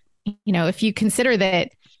happen. If you consider that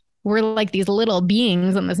we're like these little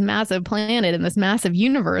beings on this massive planet in this massive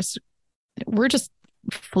universe, we're just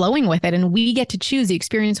flowing with it, and we get to choose the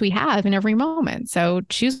experience we have in every moment. So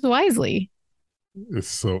choose wisely. It's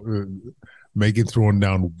so Megan throwing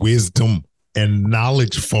down wisdom and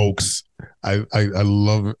knowledge, folks. I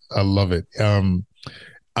love it. I'm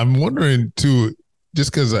wondering too,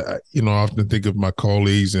 just because I often think of my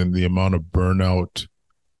colleagues and the amount of burnout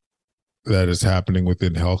that is happening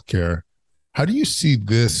within healthcare. How do you see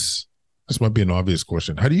this? This might be an obvious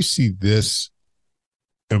question. How do you see this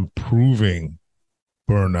improving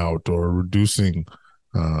burnout or reducing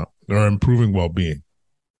or improving well-being?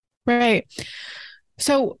 Right.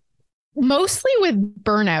 So mostly with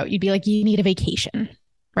burnout, you'd be like, you need a vacation,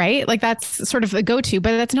 right? Like that's sort of the go-to,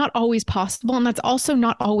 but that's not always possible. And that's also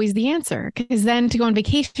not always the answer, because then to go on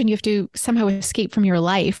vacation, you have to somehow escape from your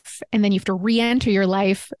life, and then you have to re-enter your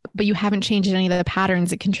life, but you haven't changed any of the patterns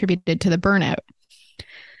that contributed to the burnout.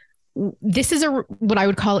 This is what I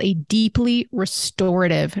would call a deeply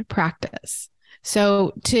restorative practice.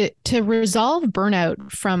 So to resolve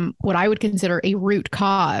burnout from what I would consider a root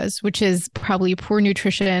cause, which is probably poor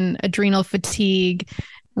nutrition, adrenal fatigue,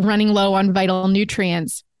 running low on vital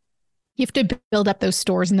nutrients, you have to build up those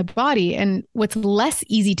stores in the body. And what's less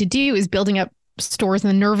easy to do is building up stores in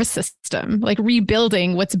the nervous system, like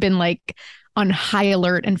rebuilding what's been like on high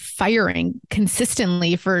alert and firing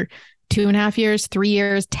consistently for 2.5 years, 3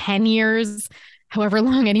 years, 10 years, however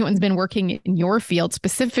long anyone's been working in your field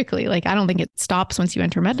specifically. Like, I don't think it stops once you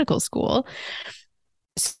enter medical school.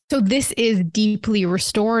 So this is deeply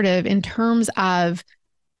restorative in terms of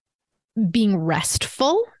being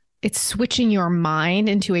restful. It's switching your mind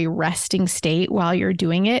into a resting state while you're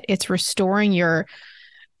doing it. It's restoring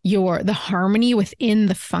the harmony within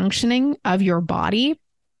the functioning of your body.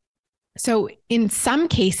 So in some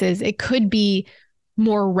cases, it could be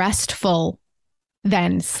more restful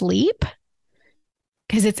than sleep,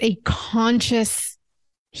 because it's a conscious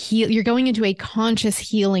you're going into a conscious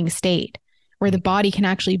healing state where the body can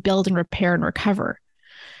actually build and repair and recover.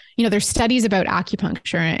 There's studies about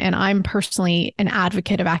acupuncture, and I'm personally an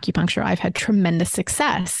advocate of acupuncture. I've had tremendous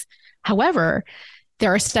success. However,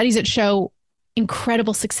 There are studies that show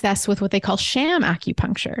incredible success with what they call sham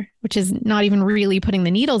acupuncture, which is not even really putting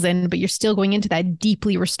the needles in, but you're still going into that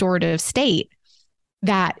deeply restorative state.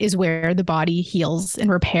 That is where the body heals and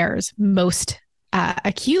repairs most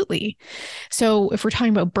acutely. So if we're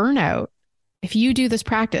talking about burnout, if you do this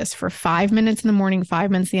practice for 5 minutes in the morning, 5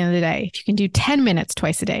 minutes at the end of the day, if you can do 10 minutes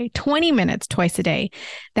twice a day, 20 minutes twice a day,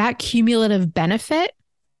 that cumulative benefit,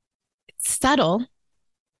 it's subtle,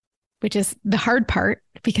 which is the hard part,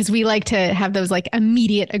 because we like to have those like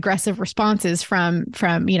immediate aggressive responses from,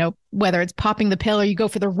 whether it's popping the pill or you go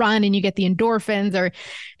for the run and you get the endorphins or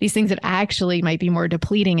these things that actually might be more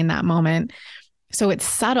depleting in that moment. So it's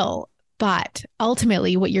subtle, but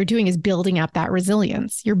ultimately what you're doing is building up that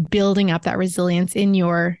resilience. You're building up that resilience in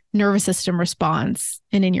your nervous system response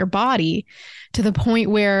and in your body to the point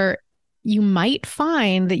where you might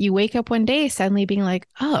find that you wake up one day suddenly being like,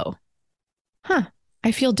 oh,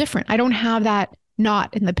 I feel different. I don't have that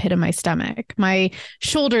knot in the pit of my stomach. My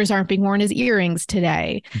shoulders aren't being worn as earrings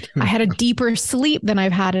today. I had a deeper sleep than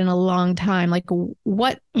I've had in a long time. Like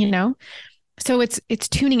what, So it's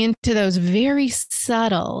tuning into those very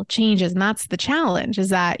subtle changes. And that's the challenge, is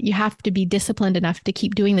that you have to be disciplined enough to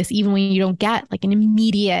keep doing this, even when you don't get like an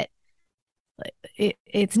immediate,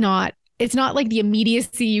 it's not like the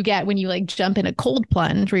immediacy you get when you like jump in a cold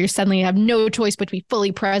plunge where you suddenly have no choice but to be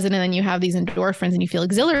fully present. And then you have these endorphins and you feel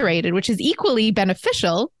exhilarated, which is equally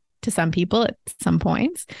beneficial to some people at some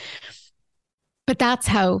points. But that's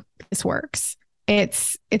how this works.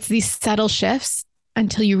 It's these subtle shifts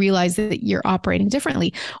until you realize that you're operating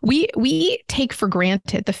differently. We take for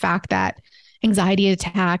granted the fact that anxiety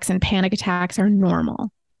attacks and panic attacks are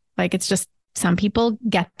normal. Like it's just, some people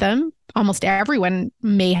get them. Almost everyone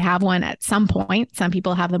may have one at some point. Some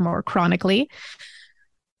people have them more chronically.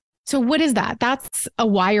 So what is that? That's a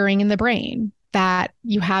wiring in the brain, that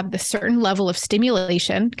you have the certain level of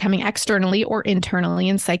stimulation coming externally or internally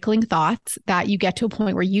and cycling thoughts, that you get to a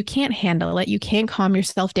point where you can't handle it. You can't calm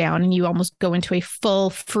yourself down and you almost go into a full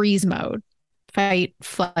freeze mode, fight,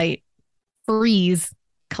 flight, freeze,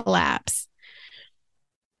 collapse.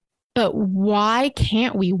 But why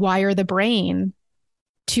can't we wire the brain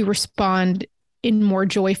to respond in more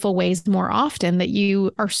joyful ways more often, that you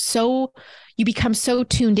become so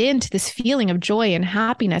tuned in to this feeling of joy and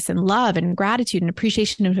happiness and love and gratitude and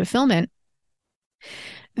appreciation and fulfillment,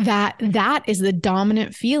 that is the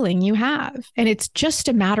dominant feeling you have. And it's just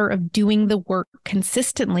a matter of doing the work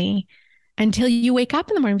consistently until you wake up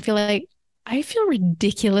in the morning and feel like, I feel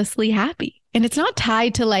ridiculously happy. And it's not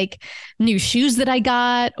tied to like new shoes that I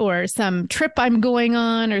got or some trip I'm going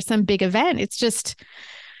on or some big event. It's just,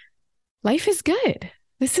 life is good.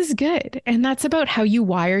 This is good. And that's about how you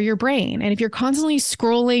wire your brain. And if you're constantly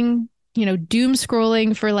scrolling, doom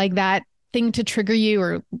scrolling for like that thing to trigger you,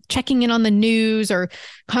 or checking in on the news, or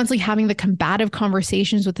constantly having the combative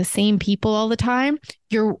conversations with the same people all the time,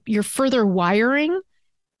 you're further wiring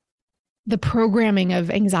the programming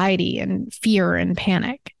of anxiety and fear and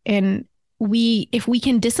panic. And if we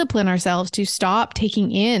can discipline ourselves to stop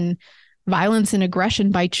taking in violence and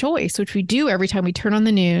aggression by choice, which we do every time we turn on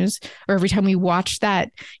the news or every time we watch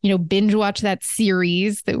that, binge watch that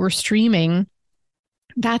series that we're streaming,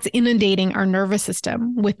 that's inundating our nervous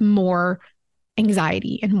system with more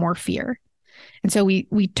anxiety and more fear. And so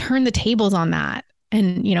we turn the tables on that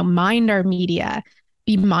and, mind our media,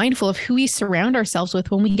 be mindful of who we surround ourselves with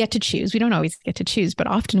when we get to choose. We don't always get to choose, but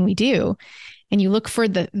often we do. And you look for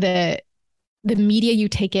the media you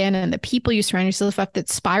take in and the people you surround yourself with that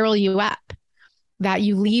spiral you up, that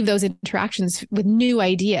you leave those interactions with new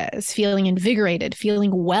ideas, feeling invigorated,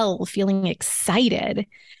 feeling well, feeling excited.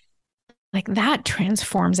 Like that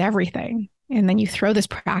transforms everything. And then you throw this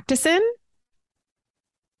practice in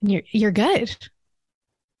and you're good.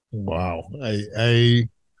 Wow.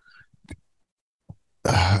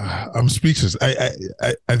 I'm speechless.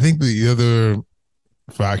 I think the other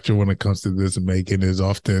factor when it comes to this, Meghan, is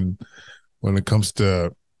often when it comes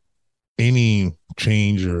to any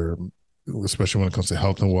change, or especially when it comes to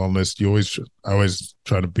health and wellness, I always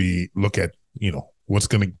try to look at, what's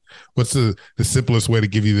the simplest way to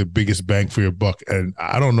give you the biggest bang for your buck. And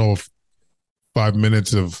I don't know if 5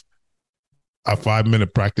 minutes of a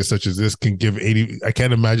 5-minute practice such as this can give 80. I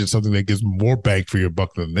can't imagine something that gives more bang for your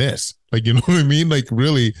buck than this. Like, you know what I mean? Like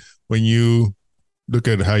really, when you look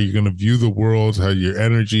at how you're going to view the world, how your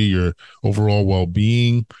energy, your overall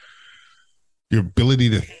well-being, your ability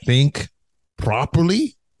to think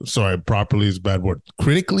properly. Sorry, properly is a bad word.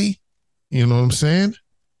 Critically, you know what I'm saying?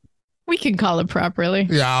 We can call it properly.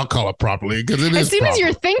 Yeah, I'll call it properly because it is. As soon as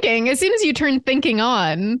you're thinking, as soon as you turn thinking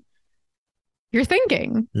on, you're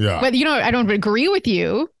thinking. Yeah. But I don't agree with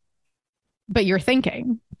you. but you're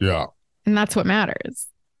thinking. Yeah. And that's what matters.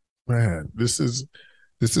 Man, this is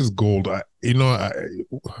gold. I know I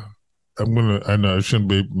shouldn't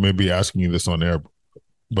be maybe asking you this on air,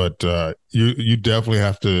 but you definitely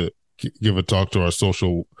have to give a talk to our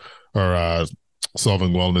social or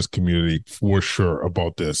solving wellness community for sure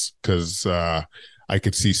about this, because I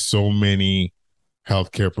could see so many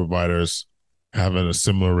healthcare providers having a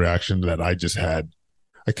similar reaction that I just had.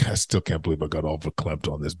 I still can't believe I got all verklempt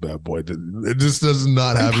on this bad boy. It just does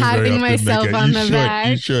not I'm happen very patting often. myself on the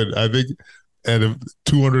back. You should. I think out of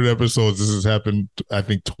 200 episodes, this has happened, I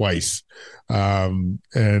think, twice. So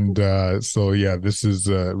yeah, this is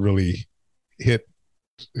really hit.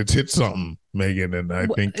 It's hit something, Megan, and I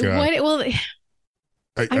think I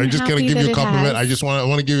just gotta give you a compliment. I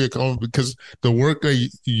want to give you a compliment because the work that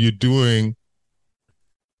you're doing,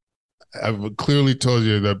 I've clearly told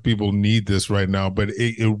you that people need this right now, but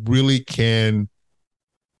it really can.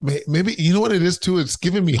 Maybe, you know what it is too? It's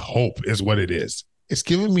giving me hope is what it is. It's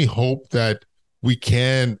giving me hope that we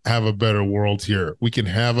can have a better world here. We can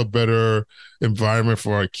have a better environment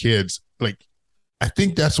for our kids. Like, I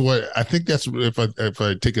think that's if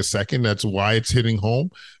I take a second, that's why it's hitting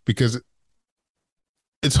home, because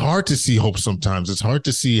it's hard to see hope sometimes. It's hard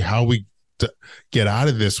to see how we get out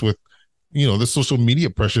of this with, the social media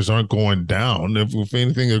pressures aren't going down. If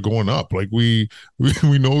anything, they're going up. Like we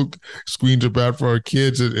know screens are bad for our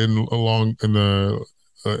kids for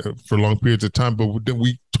long periods of time, but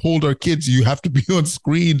we told our kids you have to be on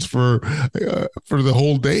screens for the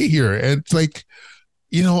whole day here. And it's like,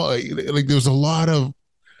 like there's a lot of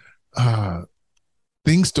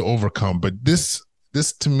things to overcome, but this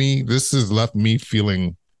to me, this has left me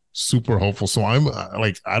feeling super hopeful. So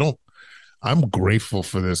I'm grateful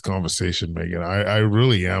for this conversation, Megan. I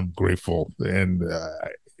really am grateful, and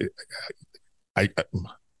I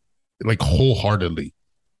like wholeheartedly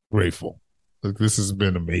grateful. Like, this has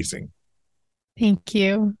been amazing. Thank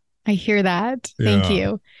you. I hear that. Thank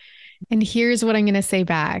you. And here's what I'm going to say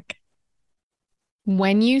back.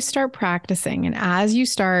 When you start practicing and as you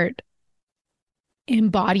start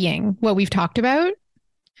embodying what we've talked about,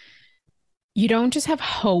 you don't just have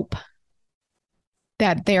hope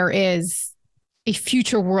that there is a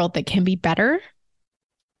future world that can be better.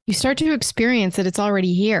 You start to experience that it's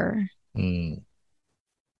already here.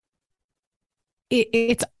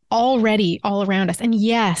 It's already all around us. And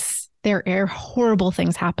yes, there are horrible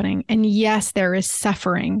things happening. And yes, there is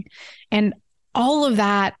suffering. And all of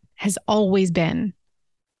that has always been.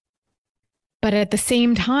 But at the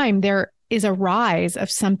same time, there is a rise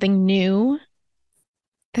of something new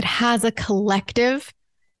that has a collective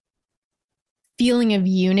feeling of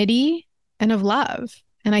unity and of love.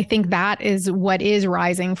 And I think that is what is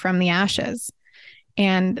rising from the ashes.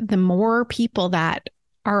 And the more people that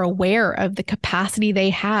are aware of the capacity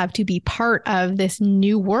they have to be part of this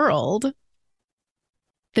new world,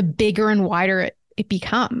 the bigger and wider it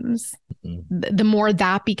becomes. Mm-hmm. The more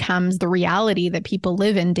that becomes the reality that people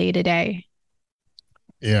live in day to day.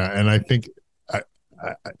 Yeah. And I think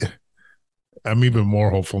I'm even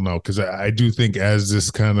more hopeful now, because I do think as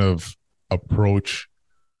this kind of approach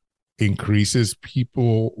increases,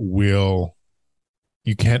 you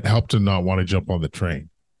can't help to not want to jump on the train.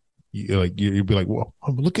 You'd be like, well,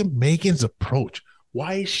 look at Megan's approach.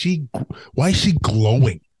 Why is she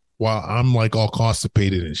glowing while I'm like all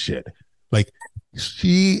constipated and shit? I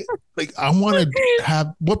want to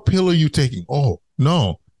have, what pill are you taking? Oh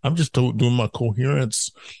no, I'm just doing my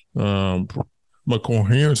coherence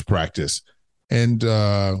practice. And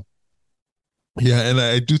and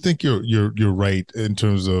I do think you're right in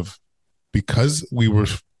terms of, because we were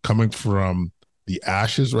coming from the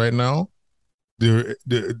ashes right now, there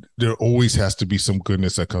always has to be some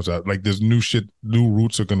goodness that comes out. Like, there's new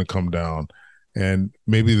roots are going to come down, and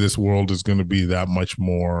maybe this world is going to be that much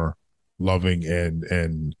more loving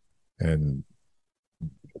and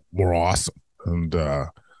more awesome. And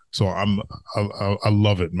so I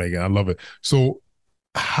love it, Megan. I love it. So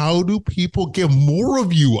how do people get more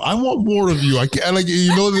of you? I want more of you. I can't, this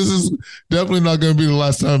is definitely not going to be the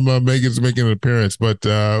last time Megan's making an appearance, but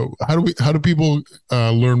how do people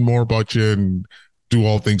learn more about you and do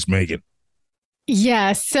all things Megan?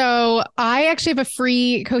 Yeah. So I actually have a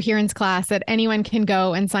free coherence class that anyone can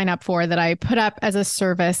go and sign up for, that I put up as a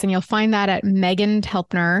service, and you'll find that at Meghan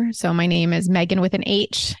Telpner. So my name is Megan with an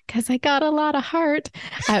H, because I got a lot of heart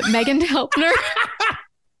at Meghan Telpner.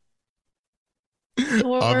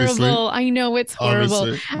 Horrible. Obviously. I know it's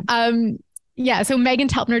horrible. Yeah. So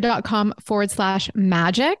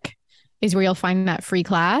meghantelpner.com/magic is where you'll find that free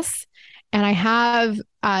class. And I have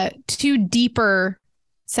 2 deeper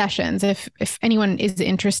sessions, if anyone is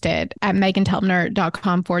interested, at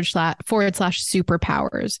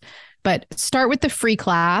meghantelpner.com/superpowers. But start with the free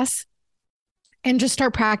class and just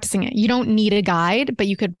start practicing it. You don't need a guide, but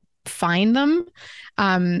you could find them.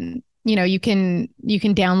 You can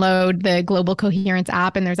download the Global Coherence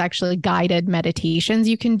app, and there's actually guided meditations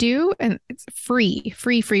you can do, and it's free.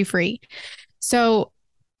 So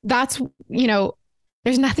that's,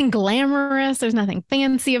 there's nothing glamorous. There's nothing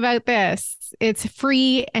fancy about this. It's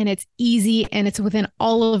free and it's easy and it's within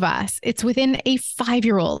all of us. It's within a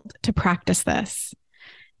 5-year-old to practice this,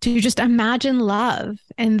 to just imagine love.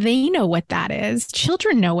 And they know what that is.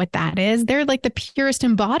 Children know what that is. They're like the purest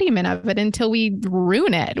embodiment of it until we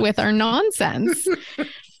ruin it with our nonsense.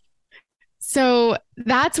 So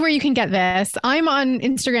that's where you can get this. I'm on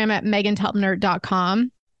Instagram at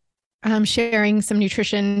meghantelpner.com. I'm sharing some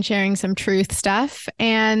nutrition, sharing some truth stuff.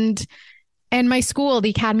 And my school, the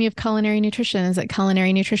Academy of Culinary Nutrition, is at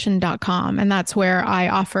culinarynutrition.com. And that's where I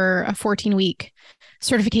offer a 14-week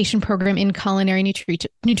certification program in culinary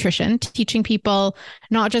nutrition, teaching people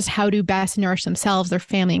not just how to best nourish themselves, their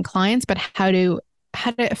family and clients, but how to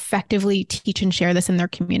effectively teach and share this in their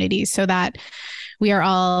communities, so that we are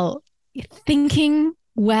all thinking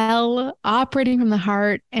well, operating from the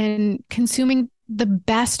heart, and consuming the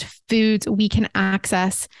best foods we can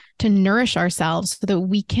access to nourish ourselves so that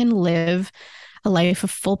we can live a life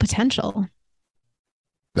of full potential.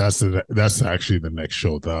 That's actually the next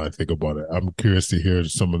show that I think about it. I'm curious to hear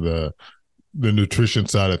some of the nutrition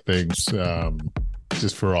side of things,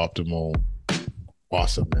 just for optimal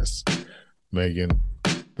awesomeness. Meghan,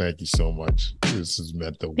 thank you so much. This has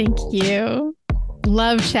meant the world. Thank you.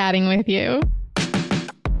 Love chatting with you.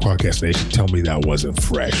 Podcast Nation, tell me that wasn't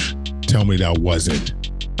fresh. Tell me that wasn't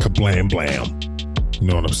kablam blam. You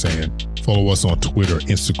know what I'm saying? Follow us on Twitter,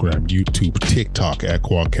 Instagram, YouTube, TikTok at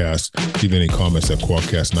Quadcast. Leave any comments at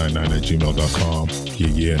quadcast99@gmail.com.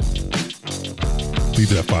 Yeah. Leave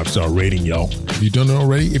that 5-star rating, yo. Have you done it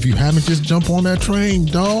already? If you haven't, just jump on that train,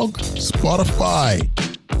 dog. Spotify,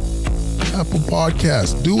 Apple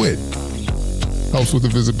Podcasts, do it. Helps with the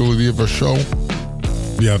visibility of our show.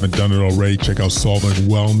 If you haven't done it already, check out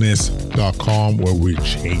solvingwellness.com, where we're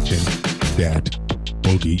changing that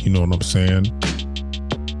boogie. You know what I'm saying?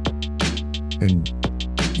 And,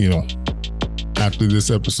 after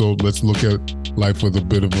this episode, let's look at life with a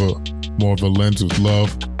bit of more of a lens of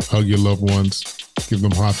love. Hug your loved ones. Give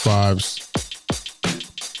them high fives.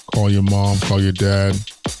 Call your mom. Call your dad.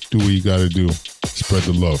 Do what you got to do. Spread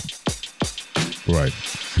the love. All right.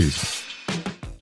 Peace.